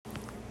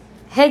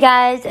Hey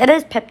guys, it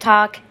is Pip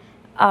Talk.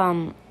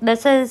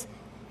 This is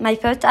my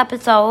first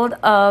episode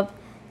of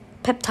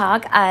Pip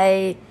Talk.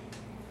 I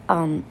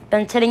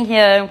been sitting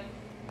here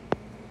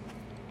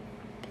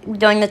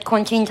during this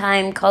quarantine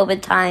time,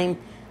 COVID time,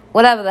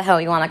 whatever the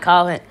hell you want to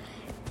call it,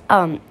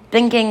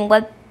 thinking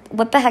what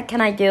the heck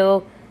can I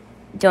do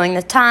during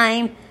this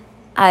time.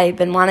 I've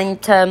been wanting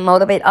to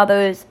motivate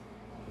others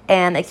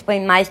and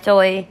explain my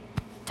story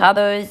to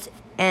others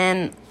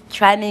and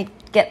try to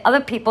get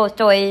other people's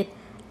story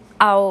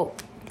out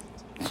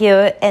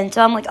here. And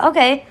so I'm like,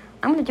 okay,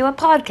 I'm going to do a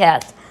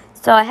podcast.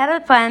 So I have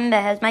a friend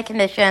that has my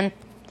condition.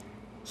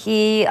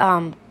 He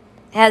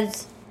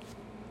has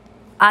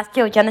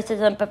osteogenesis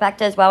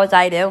imperfecta as well as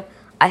I do.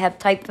 I have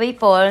type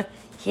 3/4.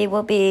 He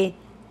will be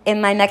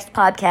in my next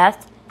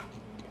podcast.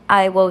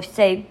 I will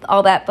save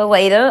all that for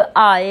later.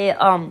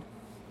 I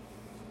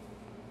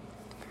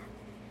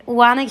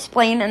want to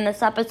explain in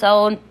this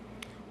episode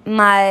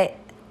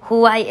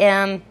who I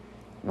am,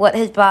 what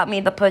has brought me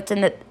the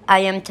person that I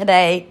am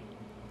today,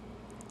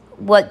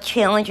 what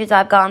challenges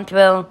I've gone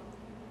through,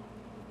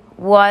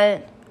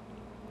 what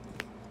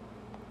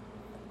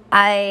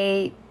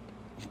I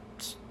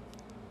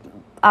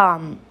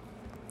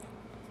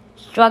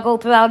struggle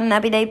throughout an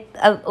everyday,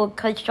 or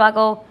could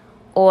struggle,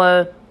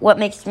 or what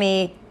makes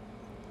me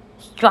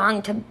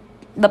strong to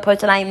the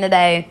person I am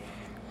today.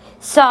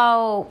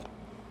 So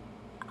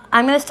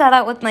I'm going to start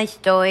out with my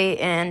story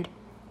and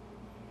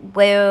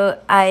where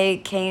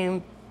I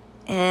came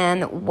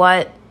and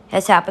what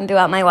has happened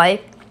throughout my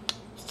life.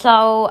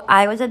 So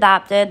I was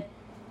adopted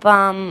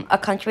from a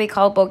country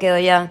called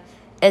Bulgaria.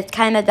 It's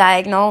kind of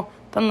diagonal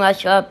from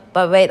Russia,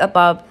 but right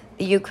above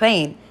the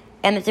Ukraine.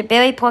 And it's a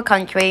very poor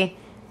country,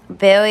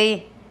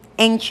 very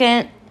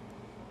ancient,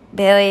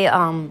 very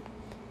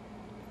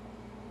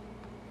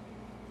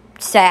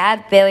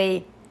sad,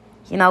 very,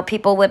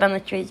 people live on the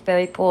streets,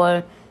 very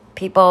poor.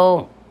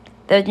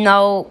 There's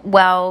no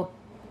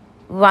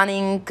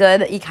well-running,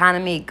 good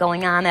economy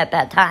going on at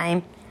that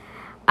time.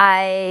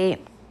 I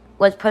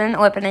was put in an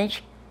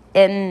orphanage,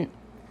 and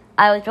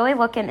I was really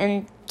looking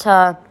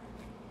into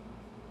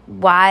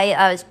why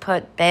I was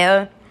put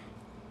there.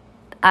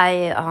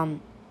 I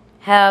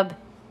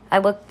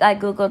looked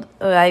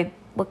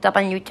up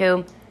on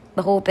YouTube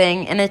the whole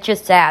thing, and it's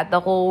just sad,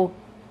 the whole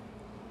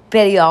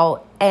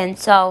video. And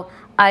so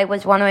I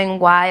was wondering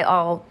why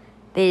all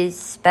these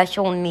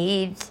special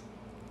needs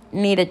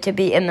needed to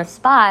be in the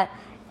spot,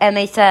 and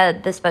they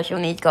said the special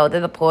needs go to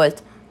the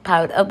poorest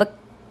part of the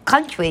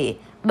country,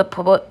 the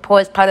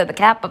poorest part of the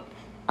capital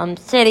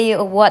city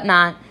or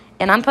whatnot.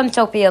 And I'm from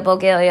Sofia,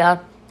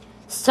 Bulgaria,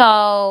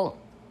 so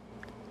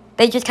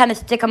they just kind of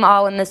stick them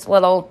all in this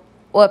little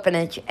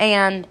orphanage.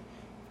 And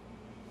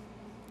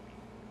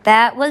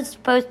that was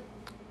the first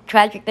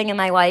tragic thing in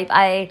my life.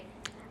 I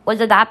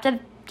was adopted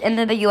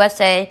into the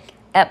USA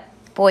at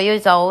 4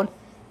 years old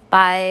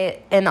by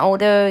an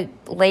older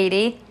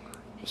lady.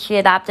 She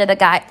adopted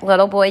a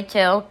little boy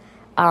too.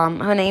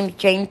 Her name's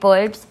Jane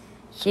Forbes.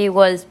 She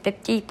was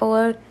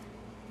 54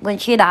 when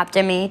she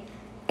adopted me,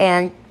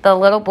 and the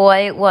little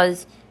boy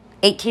was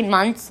 18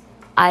 months.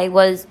 I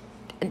was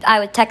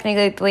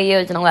technically 3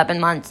 years and 11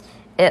 months.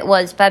 It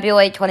was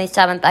February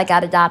 27th I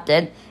got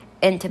adopted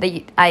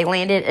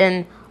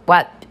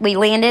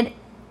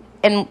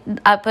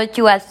our first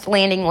U.S.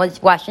 landing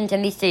was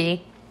Washington,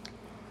 D.C.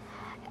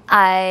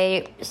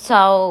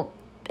 So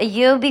a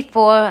year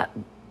before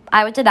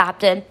I was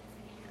adopted,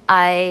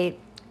 I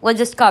was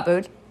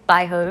discovered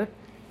by her.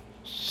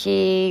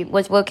 She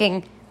was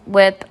working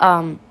with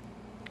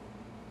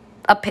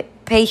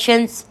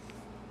patients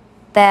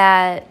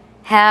that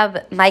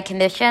have my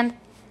condition.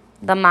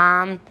 The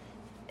mom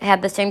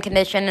had the same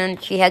condition,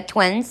 and she had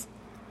twins.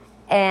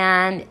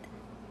 And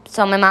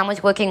so my mom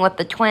was working with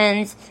the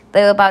twins.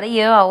 They were about a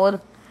year old.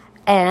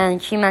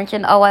 And she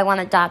mentioned, I want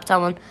to adopt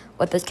someone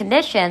with this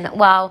condition.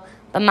 Well,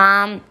 the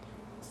mom,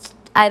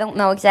 I don't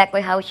know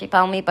exactly how she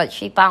found me, but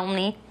she found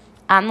me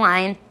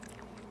online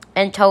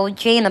and told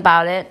Jane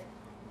about it.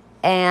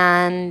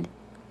 And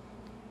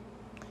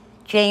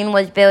Jane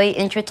was very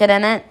interested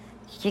in it.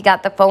 She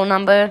got the phone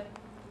number.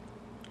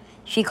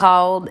 She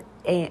called.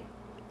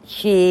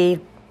 She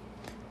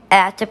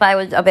asked if I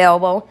was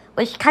available,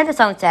 which kind of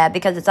sounds sad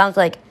because it sounds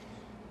like,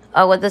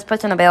 was this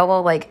person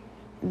available? Like,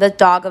 this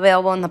dog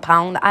available in the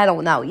pound? I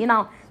don't know.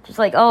 Just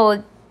like,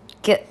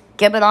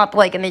 give it up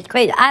like in this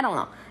crate. I don't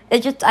know.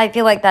 It's just, I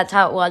feel like that's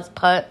how it was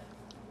put.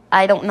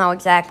 I don't know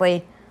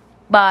exactly.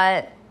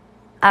 But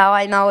all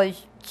I know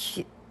is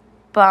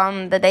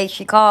from the day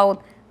she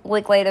called, a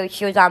week later,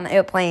 she was on the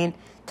airplane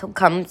to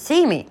come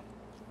see me.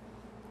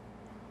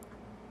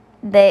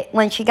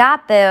 When she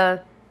got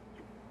there,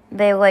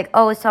 they were like,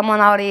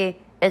 someone already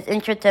is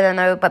interested in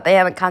her, but they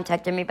haven't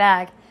contacted me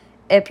back.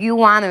 If you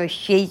want her,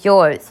 she's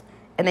yours.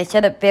 And they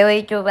said it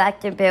very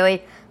direct and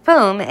very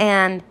firm.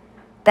 And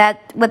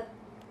that, with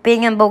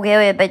being in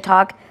Bulgaria, they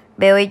talk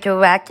very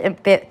direct and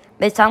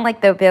they sound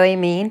like they're very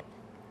mean.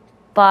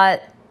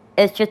 But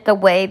it's just the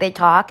way they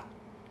talk.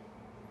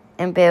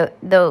 And they're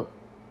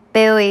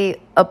very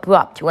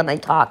abrupt when they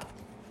talk.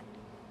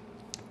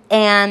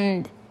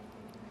 And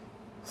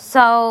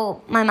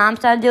So my mom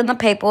started doing the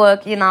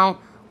paperwork,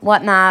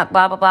 whatnot,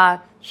 blah, blah, blah.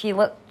 She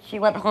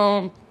went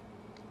home.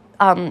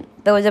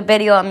 There was a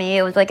video of me.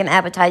 It was like an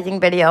advertising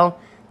video,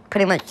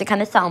 pretty much to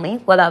kind of sell me,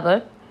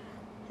 whatever.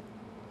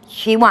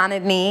 She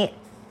wanted me,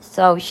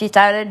 so she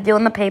started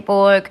doing the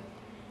paperwork,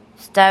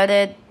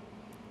 started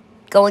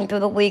going through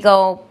the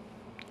legal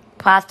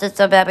process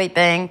of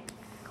everything.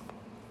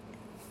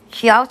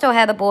 She also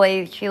had a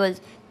boy she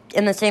was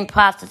in the same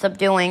process of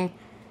doing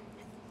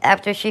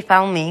after she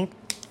found me.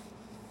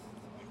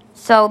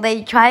 So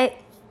I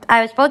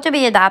was supposed to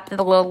be adopted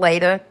a little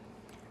later,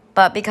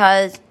 but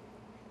because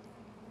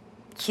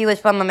she was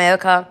from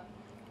America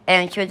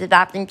and she was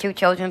adopting 2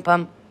 children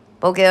from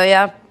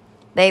Bulgaria,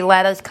 they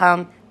let us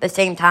come the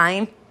same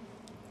time.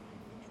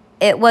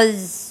 It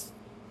was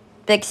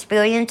the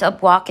experience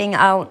of walking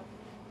out.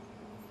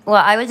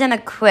 Well, I was in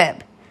a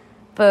crib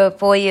for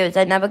 4 years.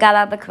 I never got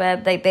out of the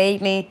crib. They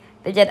bathed me.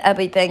 They did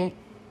everything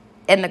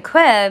in the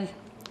crib.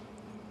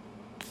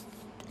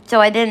 So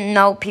I didn't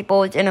know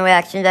people's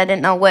interactions. I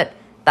didn't know what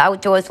the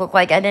outdoors looked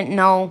like. I didn't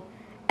know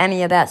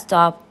any of that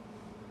stuff.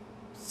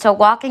 So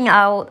walking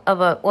out of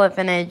an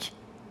orphanage,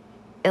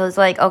 it was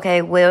like,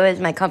 okay, where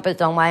is my comfort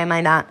zone? Why am I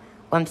not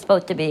where I'm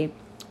supposed to be?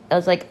 It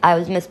was like I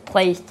was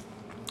misplaced.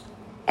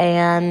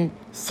 And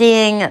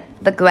seeing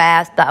the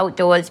grass, the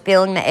outdoors,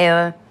 feeling the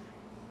air,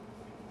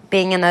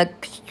 being in a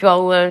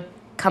stroller,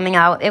 coming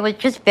out, it was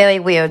just very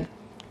weird.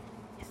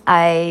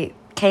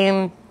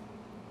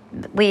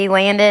 We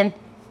landed,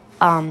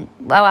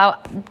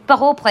 the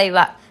whole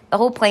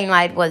plane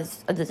ride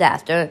was a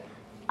disaster.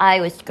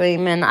 I was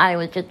screaming,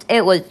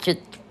 it was just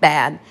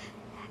bad.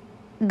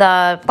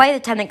 The flight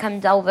attendant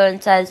comes over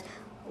and says,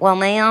 well,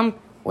 ma'am,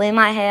 we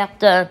might have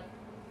to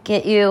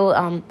get you,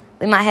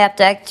 we might have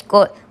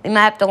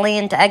to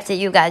land to exit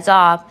you guys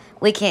off.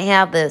 We can't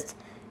have this.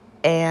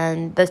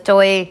 And the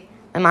story,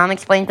 my mom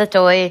explains the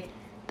story.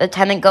 The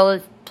attendant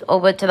goes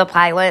over to the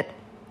pilot,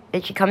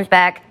 and she comes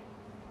back.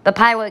 The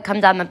pilot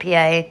comes on the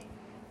PA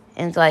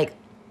and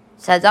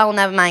says, oh,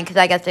 never mind, because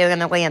I guess they were going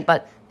to land,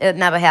 but it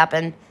never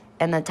happened.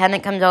 And the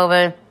attendant comes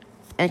over,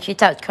 and she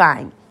starts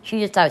crying. She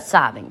just starts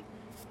sobbing.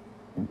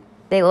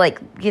 They were like,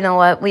 you know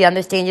what, we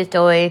understand your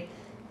story.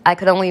 I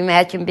could only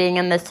imagine being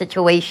in this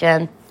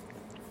situation.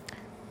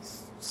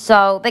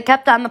 So they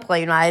kept on the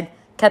plane ride,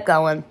 kept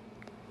going.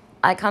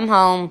 I come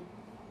home,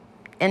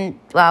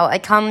 I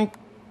come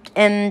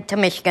into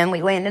Michigan.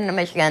 We land into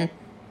Michigan.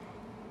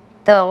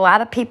 There were a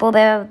lot of people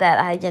there that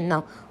I didn't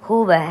know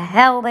who the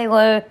hell they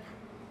were.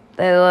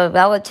 They were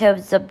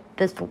relatives of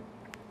this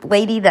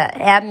lady that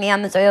had me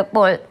on this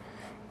airplane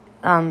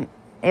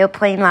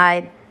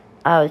ride.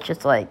 I was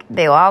just like,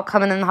 they were all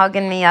coming and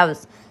hugging me. I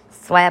was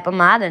slapping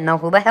them. I didn't know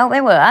who the hell they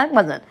were. I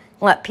wasn't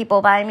let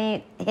people by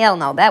me. Hell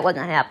no, that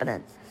wasn't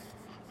happening.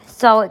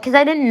 So, because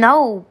I didn't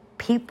know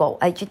people.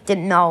 I just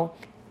didn't know.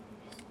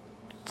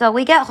 So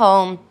we get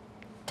home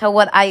to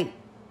what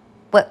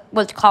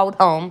was called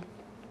home.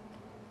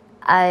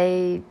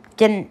 I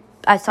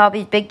saw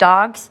these big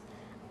dogs.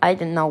 I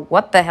didn't know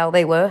what the hell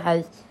they were.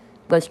 I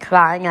was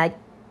crying. I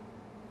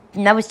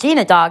never seen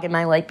a dog in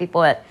my life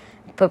before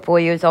 4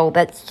 years old.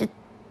 That's just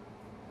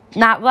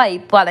not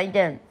right, but I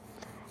didn't.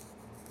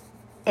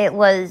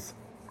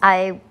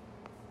 I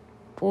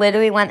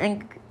literally went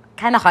and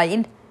kind of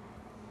hid.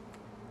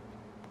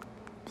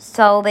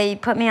 So they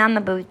put me on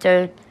the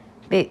booster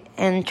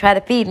and tried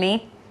to feed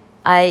me.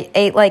 I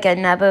ate like I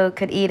never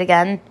could eat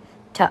again.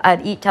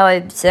 I'd eat till I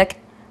was sick.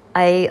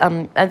 I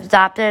was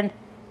adopted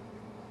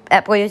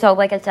at 4 years old,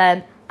 like I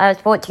said. I was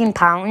 14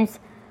 pounds.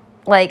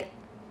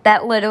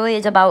 That literally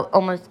is about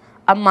almost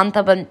a month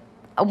of a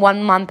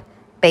 1 month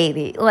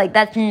baby.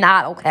 That's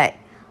not okay. I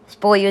was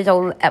 4 years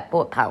old at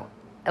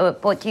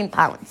 14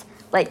 pounds.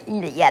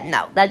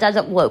 No, that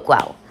doesn't work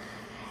well.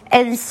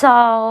 And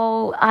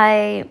so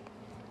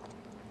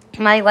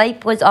my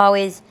life was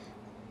always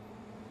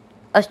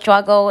a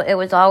struggle. It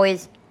was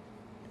always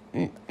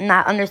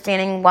not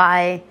understanding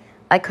why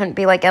I couldn't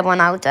be like everyone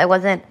else. I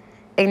wasn't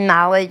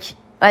acknowledged.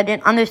 I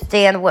didn't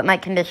understand what my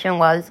condition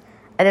was.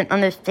 I didn't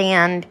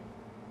understand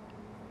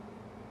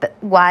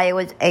why I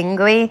was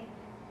angry.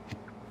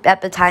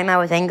 At the time, I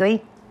was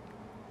angry.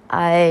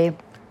 I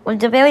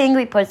was a very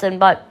angry person,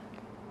 but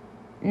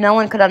no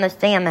one could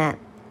understand that.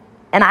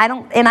 And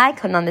I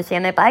couldn't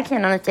understand it. If I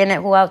can't understand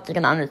it, who else is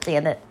going to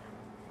understand it?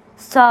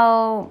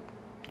 So,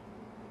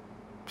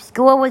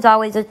 school was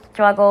always a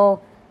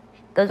struggle.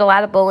 There's a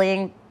lot of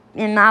bullying.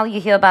 And now you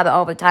hear about it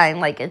all the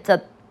time.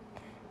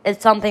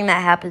 It's something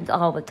that happens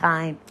all the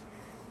time.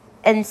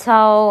 And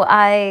so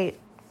I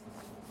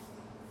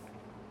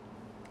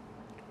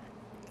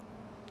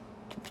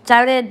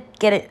started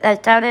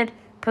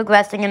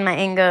progressing in my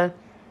anger.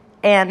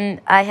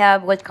 And I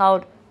have what's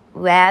called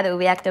RAD, or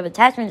reactive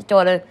attachment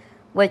disorder,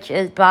 which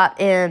is brought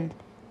in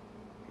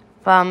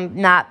from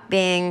not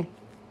being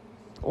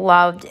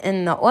loved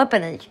in the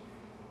orphanage.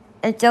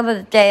 And still to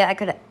this day,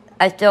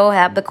 I still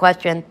have the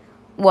question,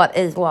 what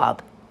is love?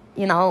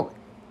 I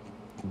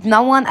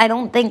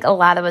don't think a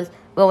lot of us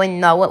really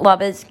know what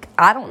love is.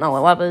 I don't know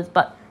what love is,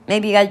 but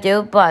maybe you guys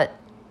do. But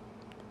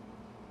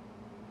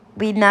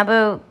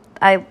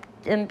I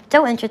am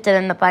still interested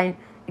in to find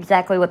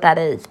exactly what that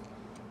is.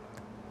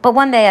 But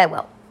one day I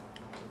will.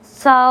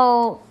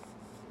 So,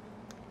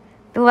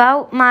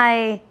 throughout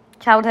my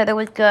childhood, it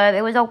was good.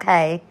 It was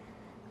okay.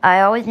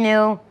 I always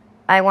knew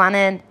I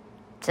wanted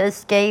to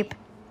escape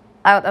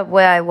out of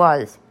where I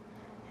was.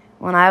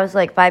 When I was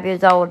like 5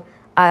 years old,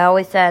 I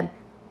always said,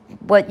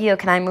 what year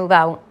can I move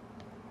out?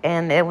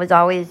 And it was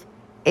always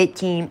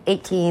 18.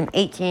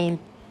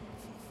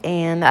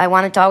 And I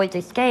wanted to always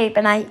escape,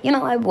 and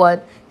I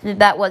would.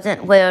 That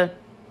wasn't where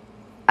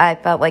I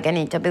felt like I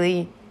needed to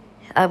be.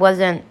 I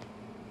wasn't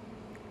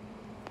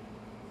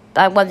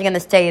going to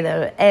stay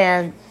there.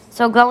 And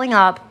so growing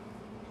up,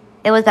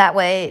 it was that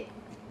way.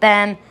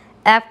 Then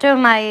after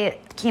my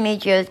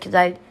teenage years, because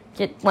I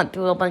just went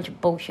through a bunch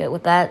of bullshit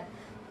with that,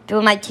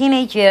 through my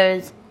teenage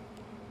years,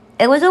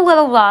 it was a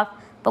little rough.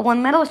 But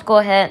when middle school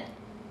hit,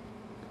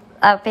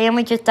 our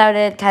family just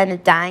started kind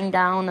of dying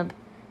down.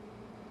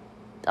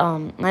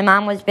 My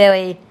mom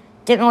didn't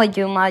really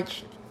do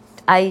much.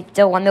 I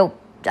don't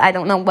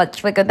know what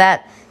triggered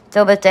that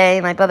till this day.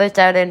 My brother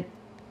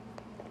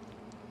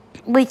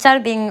we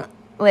started being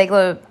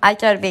regular. I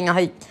started being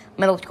a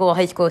middle school,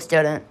 high school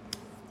student.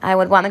 I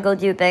would want to go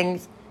do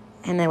things,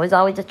 and it was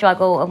always a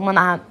struggle and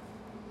whatnot.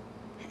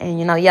 And,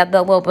 you had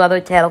the little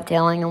brother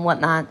tattletaling and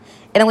whatnot.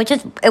 And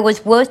it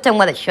was worse than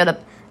what it should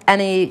have,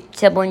 any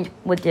sibling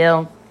would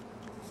do.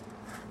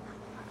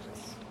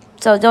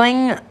 So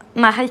during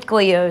my high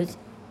school years,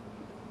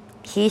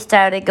 he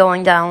started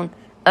going down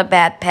a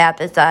bad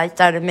path as I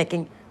started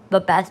making the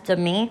best of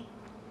me.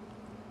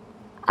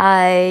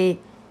 It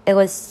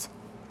was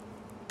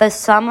the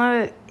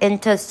summer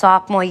into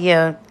sophomore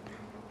year.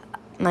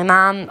 My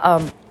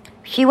mom,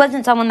 she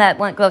wasn't someone that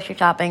went grocery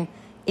shopping.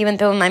 Even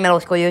through my middle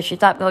school years, she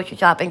stopped grocery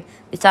shopping.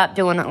 We stopped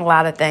doing a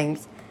lot of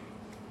things.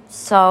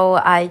 So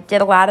I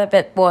did a lot of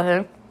it for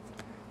her.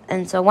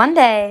 And so one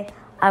day,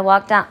 I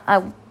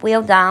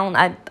wheeled down.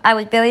 I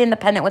was very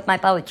independent with my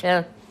power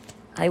chair.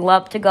 I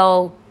love to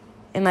go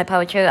in my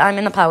power chair. I'm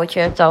in a power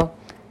chair, so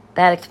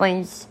that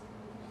explains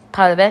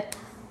part of it.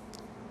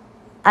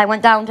 I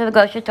went down to the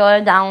grocery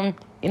store, down,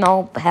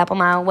 half a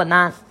mile,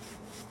 whatnot.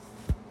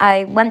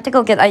 I went to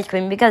go get ice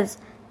cream because,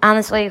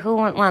 honestly, who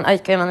wouldn't want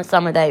ice cream on a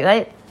summer day,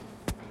 right?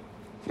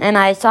 And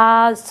I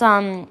saw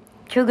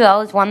two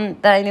girls, one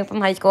that I knew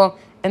from high school,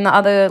 and the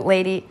other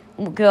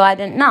girl I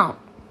didn't know.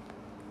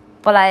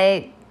 But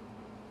I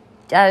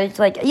was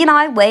like,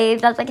 I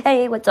waved. I was like,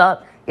 hey, what's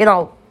up?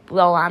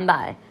 Roll on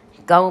by.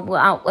 Go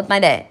out with my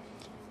day.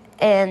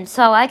 And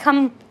so I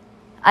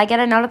get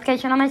a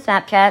notification on my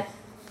Snapchat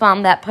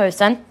from that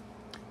person.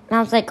 And I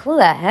was like, who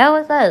the hell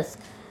is this?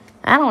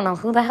 I don't know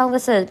who the hell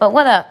this is, but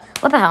what the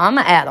hell, I'm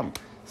going to add him.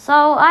 So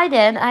I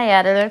did. I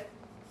added her.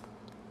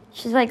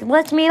 She's like,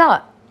 let's meet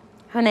up.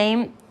 Her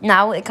name,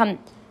 her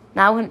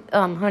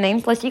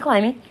name's Lissy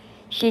Climby.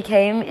 She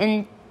came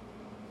in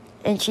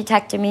and she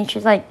texted me.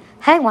 She's like,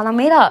 hey, want to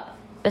meet up?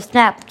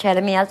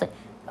 Snapchatted me. I was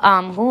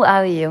like, who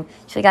are you?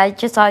 She's like, I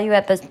just saw you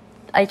at this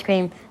ice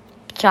cream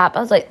shop. I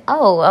was like,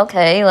 oh,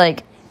 okay,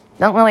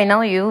 don't really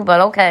know you, but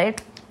okay.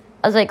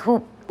 I was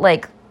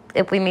like,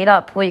 if we meet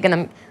up, who are you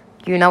do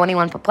you know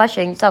anyone for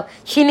Flushing? So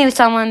she knew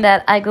someone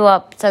that I grew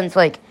up since,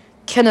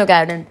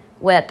 kindergarten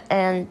with,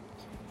 and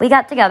we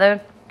got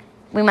together.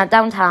 We met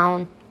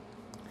downtown.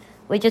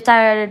 We just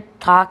started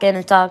talking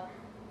and stuff,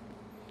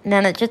 and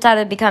then it just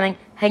started becoming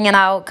hanging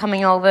out,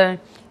 coming over.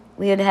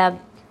 We would have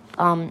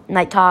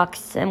night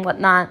talks and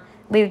whatnot.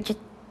 We just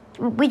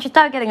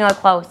started getting real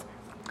close.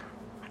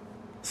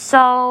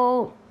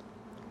 So,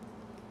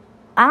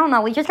 I don't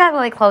know, we just got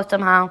really close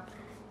somehow.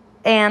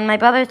 And my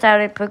brother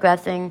started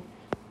progressing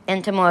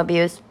into more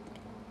abuse.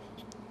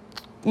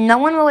 No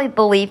one really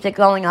believed it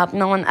growing up.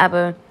 No one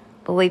ever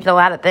believed a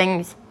lot of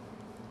things.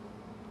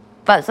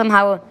 But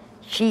somehow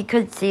she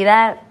could see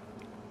that.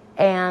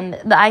 And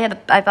I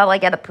felt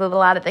like I had to prove a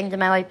lot of things in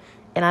my life.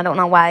 And I don't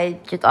know why I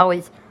just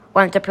always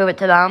wanted to prove it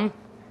to them.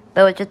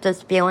 There was just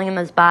this feeling and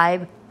this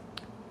vibe.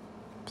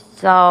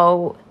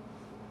 So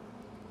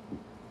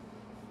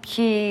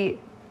she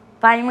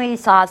finally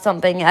saw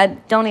something. I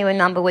don't even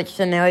remember which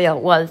scenario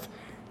it was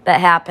that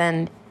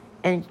happened.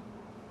 And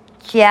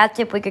she asked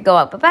if we could go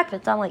out for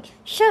breakfast. I'm like,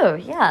 sure,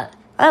 yeah,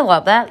 I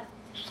love that.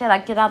 Shit, I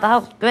get out of the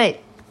house,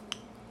 great.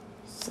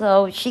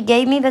 So she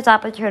gave me this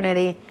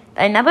opportunity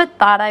that I never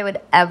thought I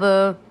would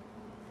ever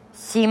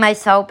see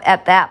myself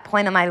at that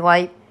point in my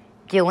life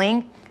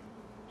doing.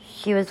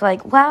 She was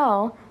like,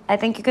 well, I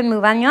think you can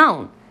move on your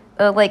own.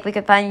 Or we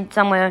could find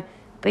somewhere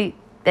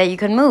that you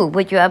can move.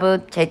 Would you ever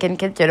take in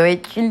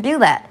consideration do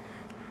that?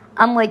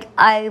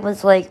 I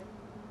was like,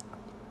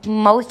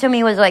 most of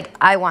me was like,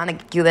 I want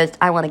to do this.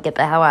 I want to get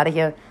the hell out of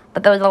here.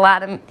 But there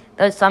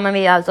was some of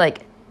me, I was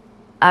like,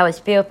 I was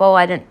fearful.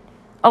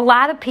 A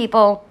lot of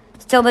people,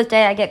 still this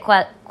day, I get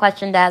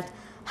questioned as,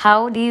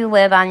 how do you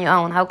live on your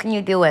own? How can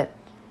you do it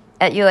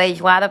at your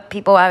age? A lot of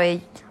people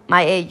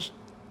my age,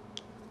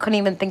 couldn't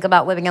even think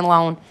about living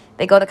alone.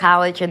 They go to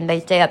college and they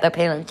stay at their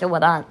parents or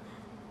whatnot.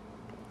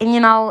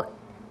 And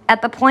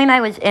at the point I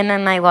was in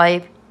my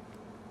life,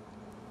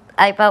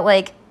 I felt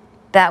like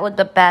that was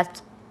the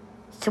best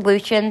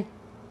solution,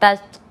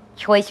 best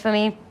choice for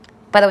me.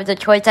 But it was a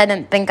choice I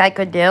didn't think I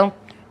could do,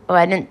 or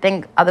I didn't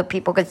think other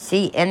people could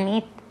see in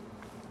me.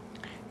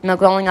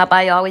 Growing up,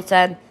 I always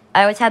had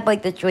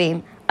like this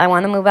dream. I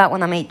want to move out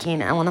when I'm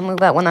 18. I want to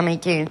move out when I'm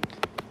 18.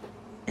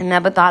 And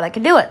never thought I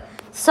could do it.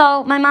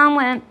 So my mom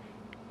went.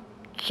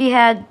 She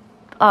had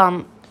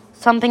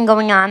something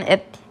going on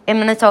in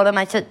Minnesota.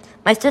 My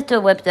sister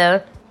lived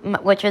there,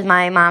 which is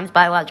my mom's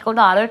biological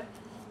daughter.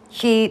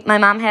 My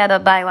mom had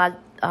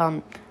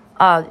a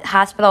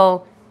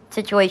hospital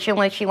situation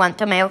where she went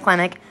to Mayo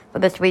Clinic for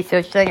this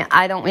research thing.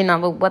 I don't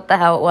remember what the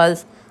hell it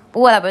was, but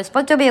whatever. It's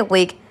supposed to be a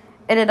week.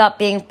 It ended up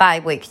being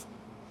 5 weeks.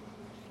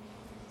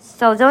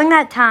 So during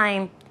that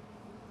time,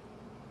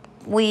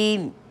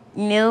 we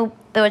knew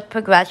there was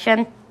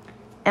progression,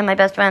 and my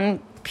best friend,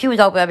 she was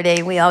over every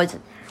day. We had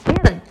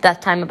the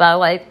best time of our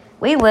life.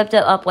 We lived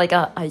it up like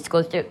a high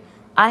school student.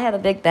 I had a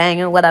big bang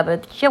or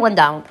whatever. Shit went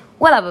down.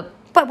 Whatever.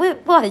 But we're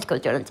high school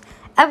students.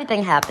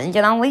 Everything happened,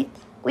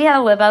 We had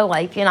to live our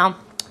life,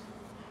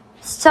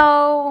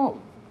 So,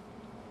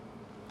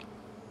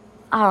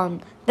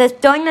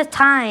 during this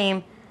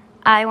time,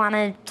 I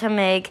wanted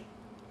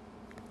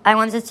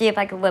to see if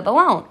I could live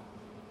alone.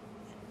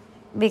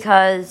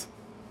 Because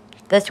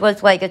this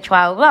was like a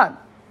trial run.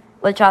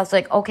 Which I was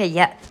like, okay,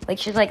 yeah. Like,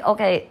 she's like,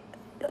 okay,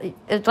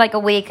 it's like a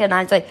week. And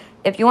I was like,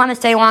 if you want to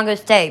stay longer,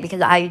 stay.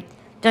 Because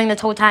during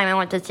this whole time, I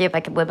wanted to see if I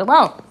could live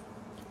alone.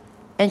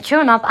 And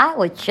sure enough, I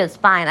was just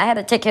fine. I had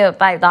to take care of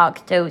 5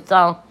 dogs, too.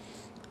 So,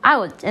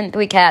 and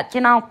 3 cats.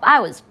 I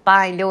was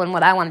fine doing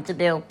what I wanted to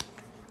do.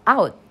 That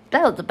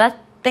was the best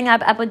thing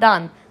I've ever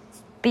done.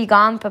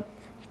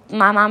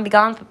 My mom be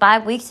gone for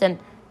 5 weeks, and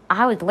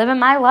I was living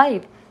my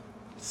life.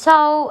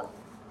 So,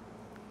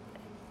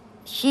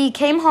 she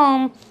came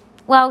home.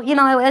 Well,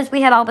 as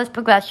we had all this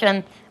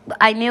progression,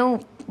 I knew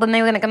when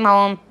they were going to come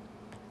home,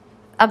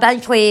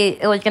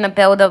 eventually it was going to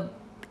build up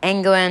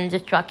anger and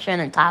destruction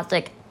and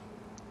toxic.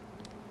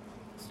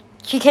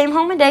 She came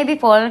home a day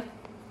before,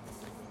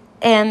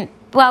 and,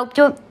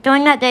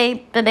 during that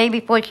day, the day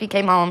before she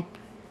came home,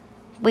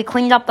 we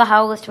cleaned up the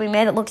house, we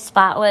made it look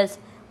spotless,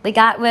 we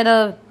got rid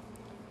of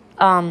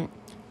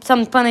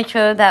some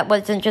furniture that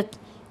it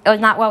was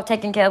not well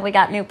taken care of. We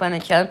got new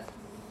furniture.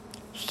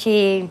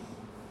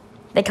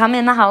 They come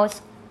in the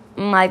house.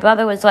 My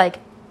brother was like,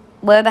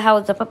 where the hell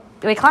is the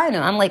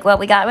recliner? I'm like, well,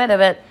 we got rid of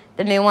it.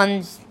 The new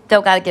one's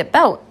still got to get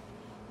built.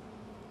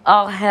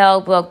 All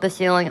hell broke the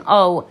ceiling.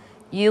 Oh,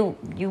 you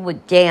were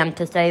damned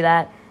to say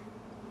that.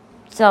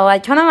 So I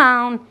turn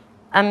around.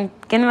 I'm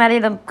getting ready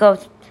to go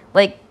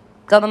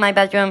to my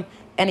bedroom,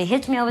 and he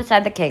hits me over the side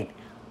of the cake.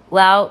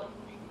 Well,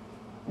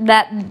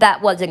 that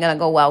wasn't going to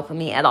go well for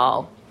me at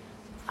all.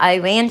 I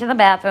ran to the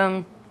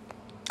bathroom,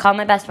 called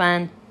my best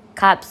friend.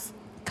 Cops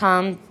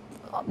come.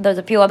 There's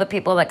a few other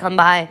people that come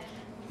by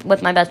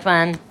with my best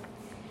friend.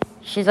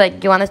 She's like,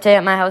 do you want to stay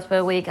at my house for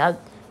a week? I'll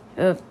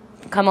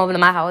come over to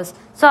my house.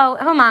 So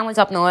her mom was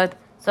up north.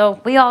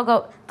 So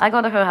I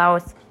go to her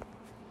house.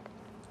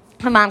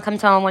 Her mom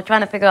comes home. We're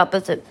trying to figure out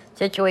the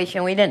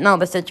situation. We didn't know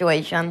the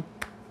situation.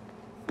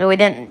 We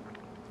didn't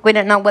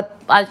know what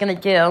I was going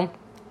to do.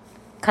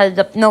 Because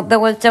there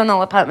was still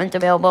no apartments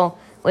available.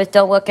 We're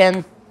still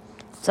looking.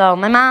 So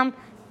my mom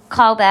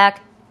called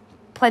back,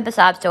 played the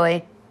sob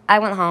story. I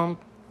went home.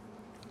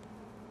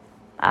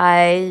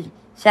 I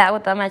sat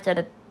with them. I said,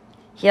 if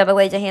he ever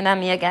lays a hand on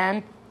me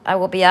again, I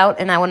will be out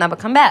and I will never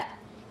come back.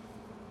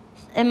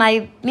 And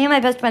me and my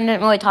best friend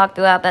didn't really talk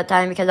throughout that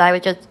time because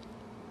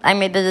I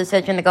made the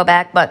decision to go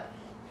back, but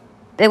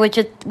it was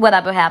just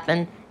whatever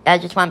happened. I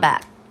just went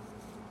back.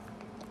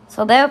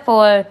 So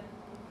therefore,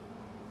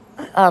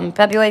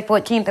 February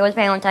 14th, it was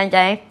Valentine's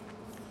Day.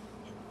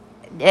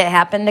 It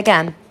happened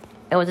again.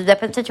 It was a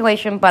different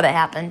situation, but it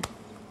happened.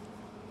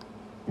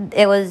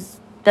 It was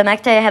the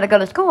next day I had to go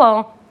to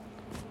school.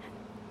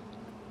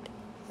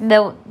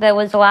 There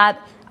was a lot.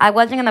 I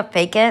wasn't going to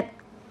fake it.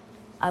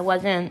 I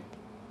was going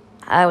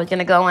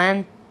to go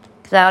in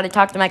because I already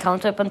talked to my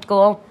counselor from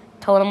school,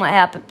 told her what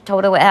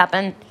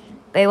happened.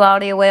 They were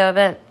already aware of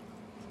it.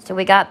 So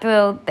we got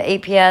through the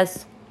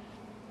APS.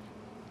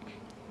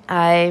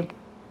 I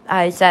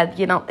said,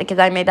 because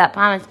I made that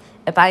promise,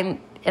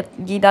 if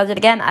he does it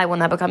again, I will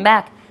never come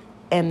back.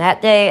 And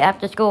that day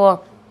after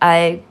school,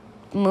 I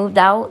moved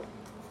out.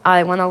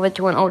 I went over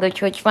to an older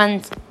church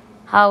friend's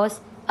house.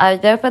 I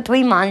was there for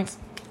 3 months.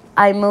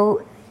 I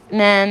moved, and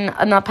then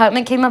an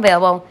apartment came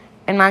available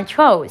in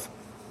Montrose.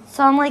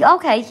 So I'm like,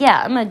 okay,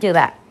 yeah, I'm going to do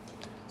that.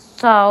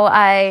 So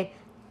I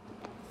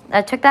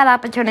took that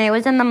opportunity. It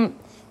was in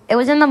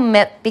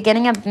the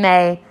beginning of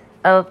May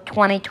of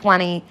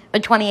 2020 or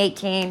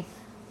 2018.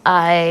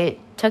 I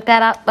took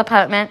that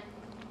apartment.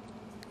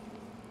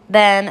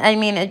 Then,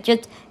 it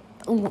just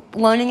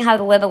learning how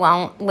to live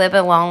alone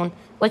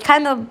was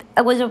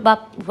it was a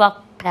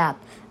rough path.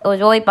 It was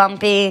really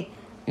bumpy,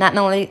 not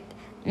knowing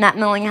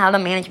how to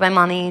manage my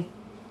money,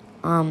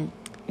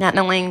 not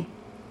knowing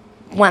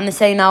when to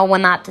say no,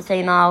 when not to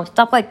say no,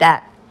 stuff like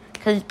that.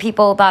 Because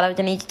people thought I was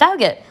an easy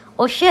target.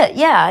 Oh shit,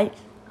 yeah,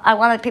 I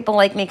wanted people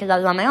like me because I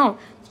was on my own.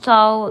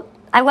 So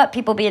I let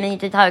people be an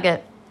easy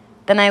target.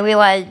 Then I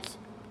realized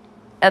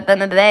at the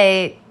end of the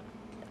day,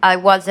 I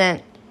was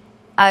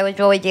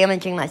really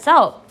damaging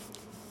myself.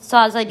 So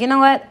I was like, you know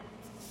what?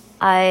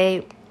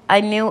 I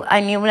knew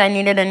I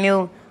needed a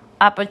new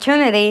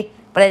opportunity,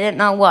 but I didn't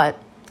know what.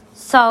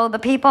 So the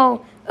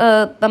people,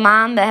 the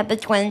mom that had the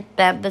twins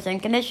that have the same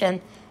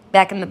condition,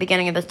 back in the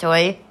beginning of the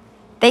story,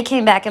 they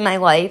came back in my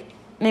life,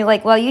 and they were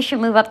like, well, you should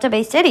move up to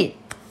Bay City.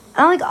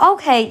 And I'm like,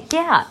 okay,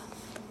 yeah,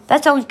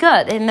 that sounds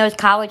good. And there's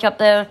college up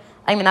there.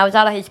 I mean, I was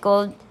out of high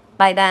school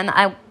by then.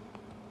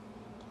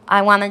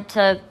 I wanted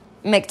to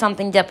make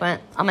something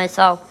different on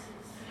myself.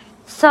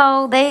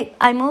 So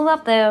I moved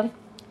up there.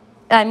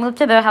 I moved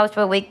to their house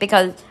for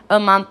a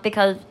month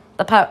because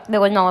there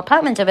was no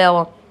apartments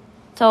available.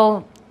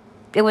 So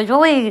it was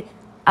really,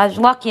 I was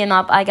lucky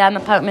enough, I got an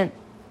apartment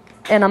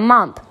in a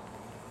month.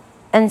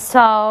 And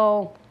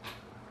so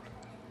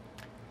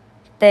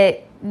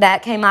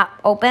that came up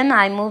open.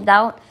 I moved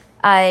out.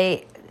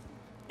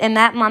 In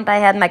that month, I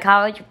had my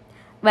college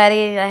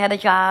ready. I had a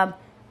job.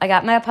 I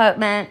got my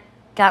apartment,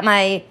 got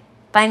my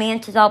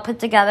finances all put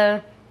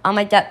together, all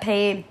my debt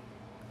paid.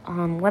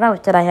 What else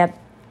did I have?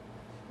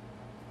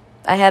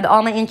 I had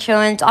all my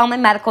insurance, all my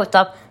medical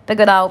stuff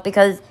figured out,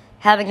 because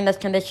having this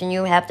condition,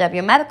 you have to have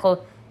your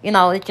medical.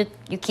 It's just,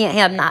 you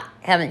can't not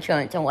have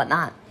insurance and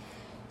whatnot.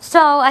 So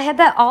I had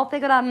that all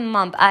figured out in a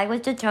month. I was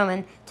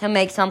determined to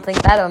make something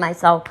better of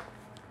myself.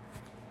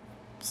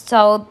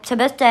 So to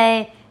this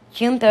day,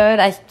 June 3rd,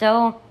 I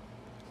still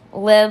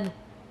live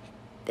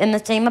in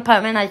the same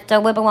apartment. I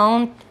still live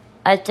alone.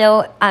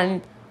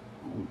 I'm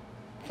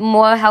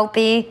more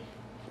healthy.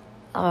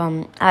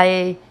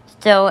 I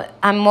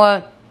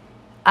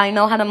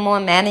know how to more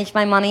manage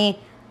my money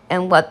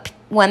and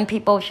when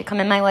people should come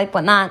in my life,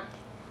 whatnot.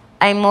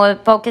 I'm more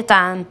focused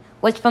on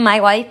what's for my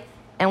life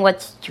and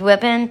what's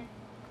driven,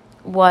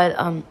 what's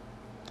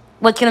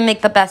gonna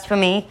make the best for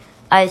me.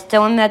 I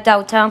still am at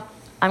Delta.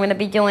 I'm gonna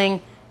be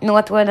doing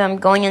Northwood.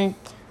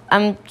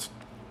 I'm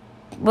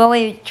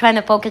really trying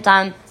to focus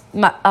on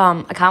my,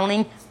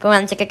 accounting,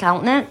 forensic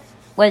accountant,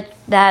 which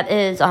that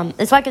is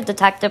it's like a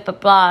detective for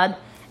fraud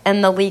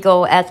and the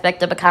legal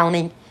aspect of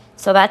accounting.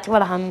 So that's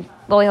what I'm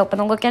really hoping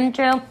to look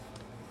into.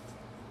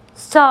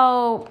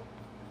 So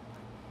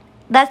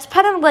that's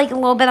part of like a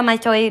little bit of my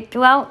story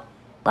throughout.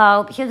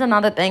 Well, here's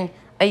another thing.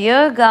 A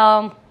year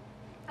ago,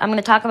 I'm going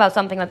to talk about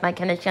something with my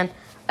condition.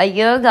 A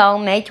year ago,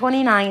 May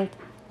 29th,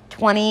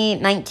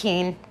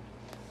 2019,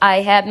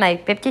 I had my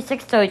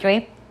 56th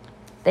surgery.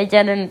 They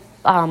did an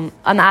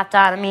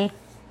osteotomy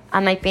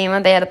on my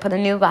femur. They had to put a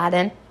new rod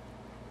in.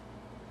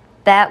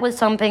 That was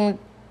something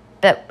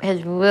that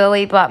has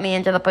really brought me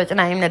into the person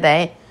I am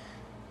today.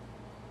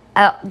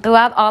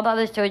 Throughout all the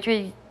other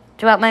surgeries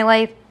throughout my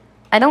life,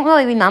 I don't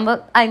really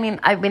remember. I mean,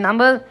 I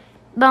remember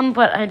them,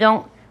 but I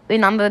don't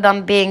remember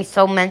them being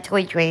so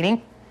mentally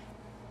draining.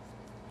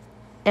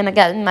 And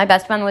again, my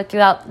best friend was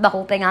throughout the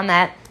whole thing on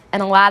that.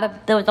 And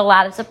there was a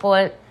lot of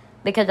support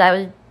because I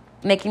was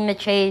making the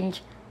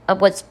change of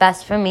what's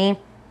best for me.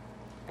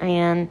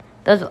 And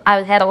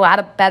I had a lot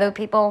of better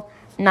people,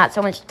 not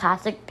so much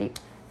toxic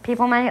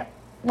people in my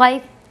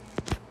life.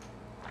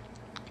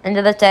 And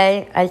to this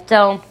day,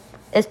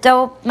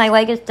 my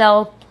leg is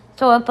still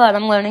sore, but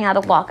I'm learning how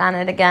to walk on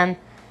it again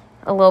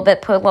a little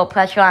bit, put a little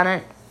pressure on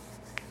it.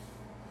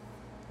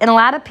 And a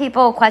lot of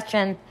people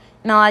question,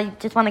 I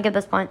just want to get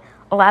this point.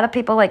 A lot of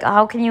people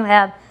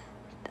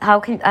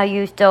are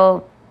you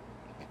still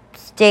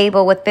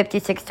stable with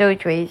 56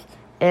 surgeries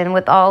and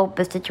with all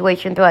the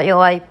situation throughout your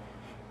life?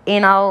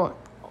 A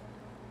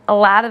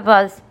lot of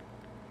us,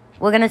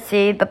 we're going to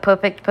see the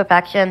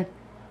perfection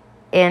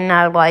in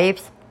our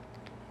lives,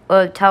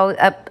 or tell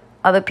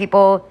other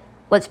people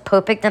what's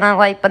perfect in our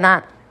life, but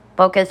not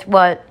focus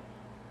what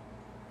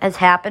has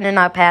happened in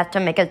our past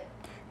to make us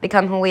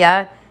become who we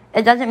are.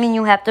 It doesn't mean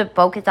you have to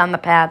focus on the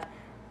past.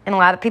 And a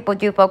lot of people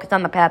do focus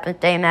on the past and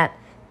stay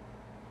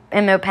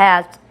in their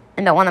past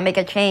and don't want to make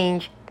a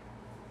change.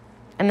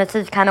 And this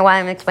is kind of why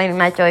I'm explaining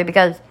my story,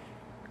 because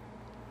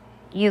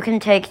you can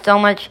take so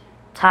much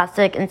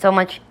toxic and so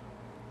much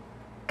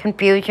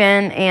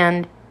confusion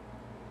and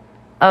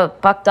a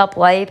fucked up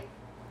life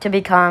to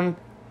become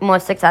more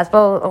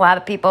successful. A lot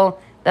of people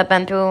that have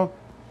been through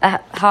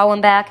hell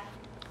and back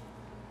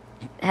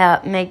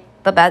make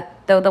the best.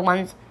 They're the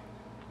ones,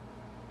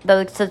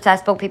 the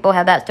successful people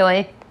have that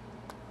story.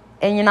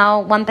 And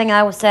one thing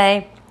I will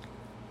say,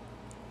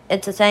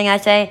 it's a saying I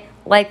say,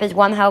 life is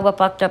one hell of a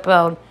fucked up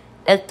road.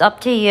 It's up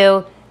to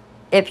you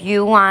if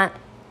you want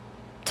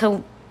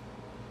to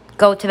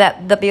go to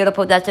the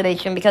beautiful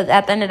destination, because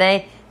at the end of the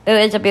day, there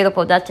is a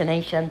beautiful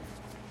destination.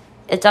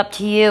 It's up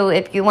to you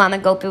if you want to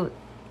go through.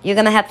 You're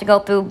going to have to go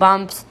through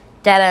bumps,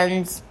 dead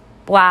ends,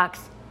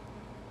 blocks,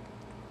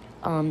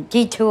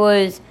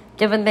 detours,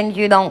 different things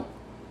you don't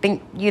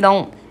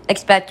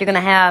expect you're going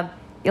to have.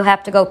 You'll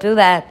have to go through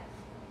that.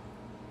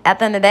 At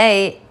the end of the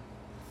day,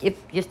 if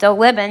you're still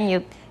living,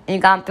 and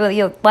you've gone through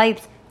your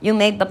life, you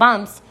made the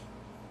bumps.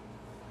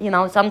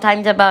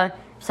 Sometimes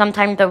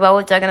the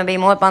roads are going to be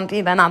more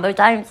bumpy than other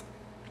times.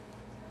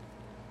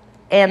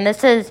 And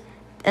this is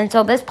And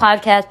so this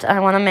podcast I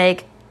want to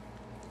make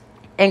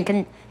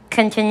and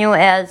continue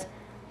as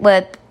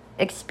with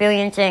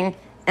experiencing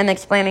and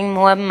explaining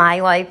more of my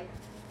life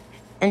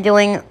and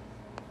doing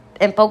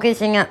and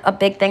focusing a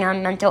big thing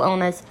on mental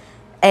illness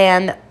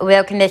and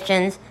rare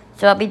conditions.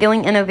 So I'll be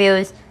doing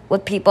interviews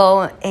with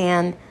people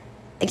and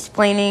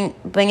explaining,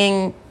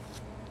 bringing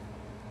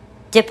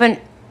different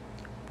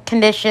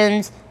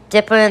conditions,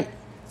 different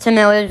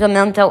scenarios of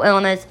mental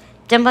illness,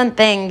 different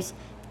things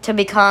to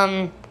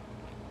become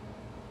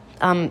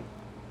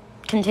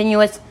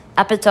continuous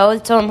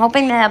episodes. So I'm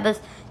hoping to have this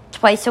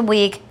twice a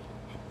week.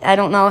 I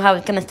don't know how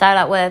it's going to start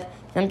out with.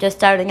 I'm just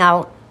starting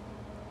out.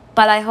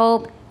 But I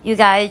hope you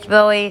guys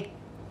really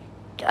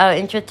are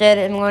interested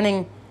in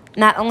learning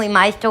not only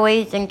my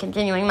stories and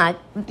continuing my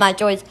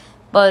stories,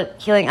 but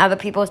hearing other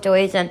people's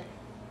stories and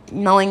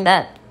knowing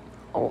that,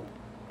 or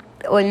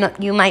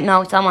you might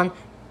know someone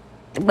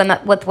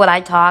with what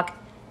I talk,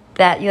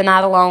 that you're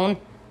not alone,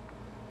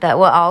 that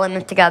we're all in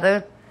this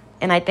together.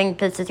 And I think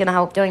this is going to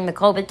help during the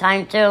COVID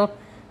time too,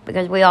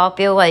 because we all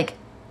feel like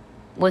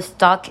we're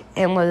stuck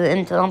and we're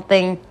in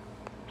something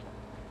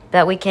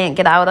that we can't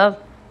get out of.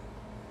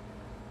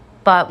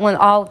 But when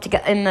all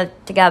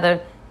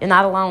together, you're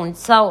not alone.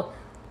 So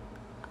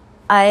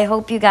I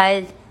hope you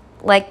guys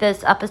like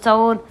this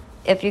episode.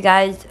 If you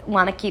guys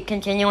want to keep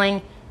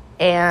continuing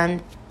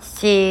and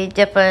see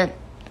different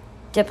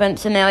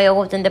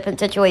scenarios and different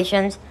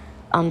situations,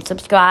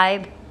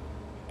 subscribe.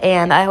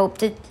 And I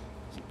hope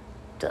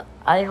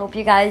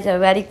you guys are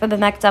ready for the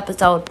next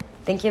episode.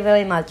 Thank you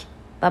very much.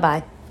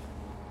 Bye-bye.